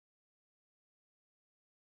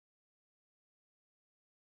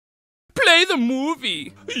play the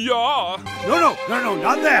movie. Yeah. No,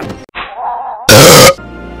 not them.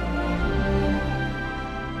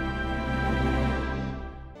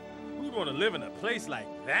 Who'd want to live in a place like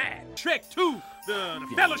that? Shrek 2, the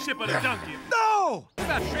Fellowship of the Donkey. No! What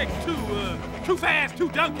about Shrek 2, Too Fast, Too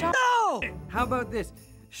Donkey? No! How about this?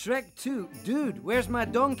 Shrek 2, dude, where's my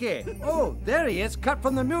donkey? Oh, there he is, cut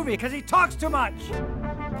from the movie because he talks too much.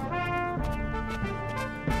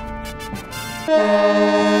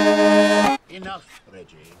 Enough,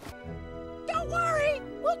 Reggie. Don't worry,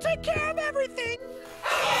 we'll take care of everything.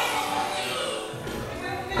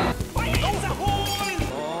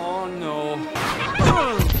 Oh no.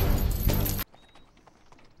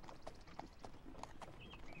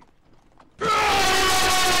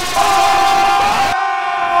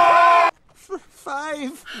 For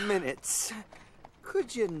 5 minutes.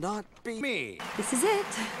 Could you not be me? This is it.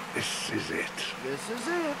 This is it. This is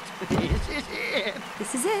it. This is it.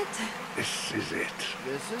 This is it. This is it.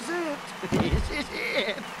 This is it. This is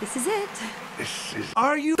it. This is it. This is.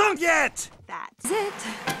 Are you done yet? That's it.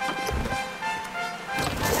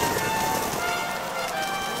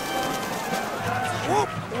 Whoop.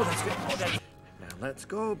 Oh, that's good. Oh, that's... Now let's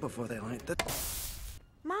go before they light the...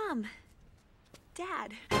 Mom.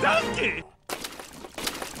 Dad. Donkey!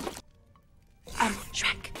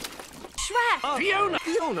 Shrek. Shrek. Fiona!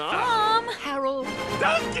 Mom. Harold.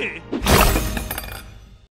 Donkey!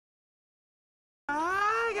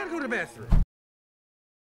 I gotta go to the bathroom.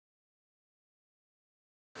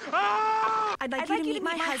 I'd like you to meet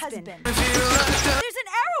my husband. There's an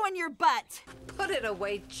arrow in your butt. Put it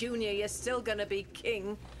away, Junior. You're still gonna be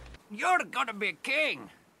king. You're gonna be king.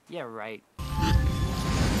 Yeah, right.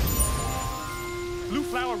 Blue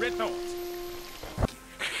flower, red thorns.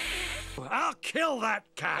 I'll kill that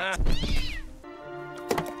cat.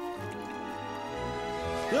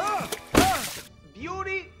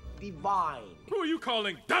 Beauty divine. Who are you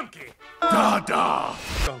calling Donkey? Dada!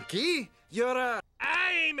 Donkey, you're a...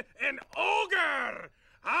 I'm an ogre!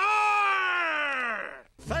 Arr!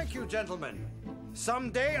 Thank you, gentlemen.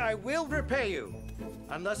 Someday I will repay you.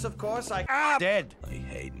 Unless, of course, I'm dead. I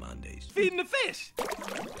hate Mondays. Feeding the fish.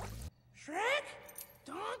 Shrek?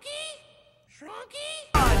 Donkey?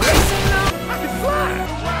 Shrunky? I can fly!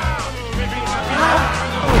 Wow!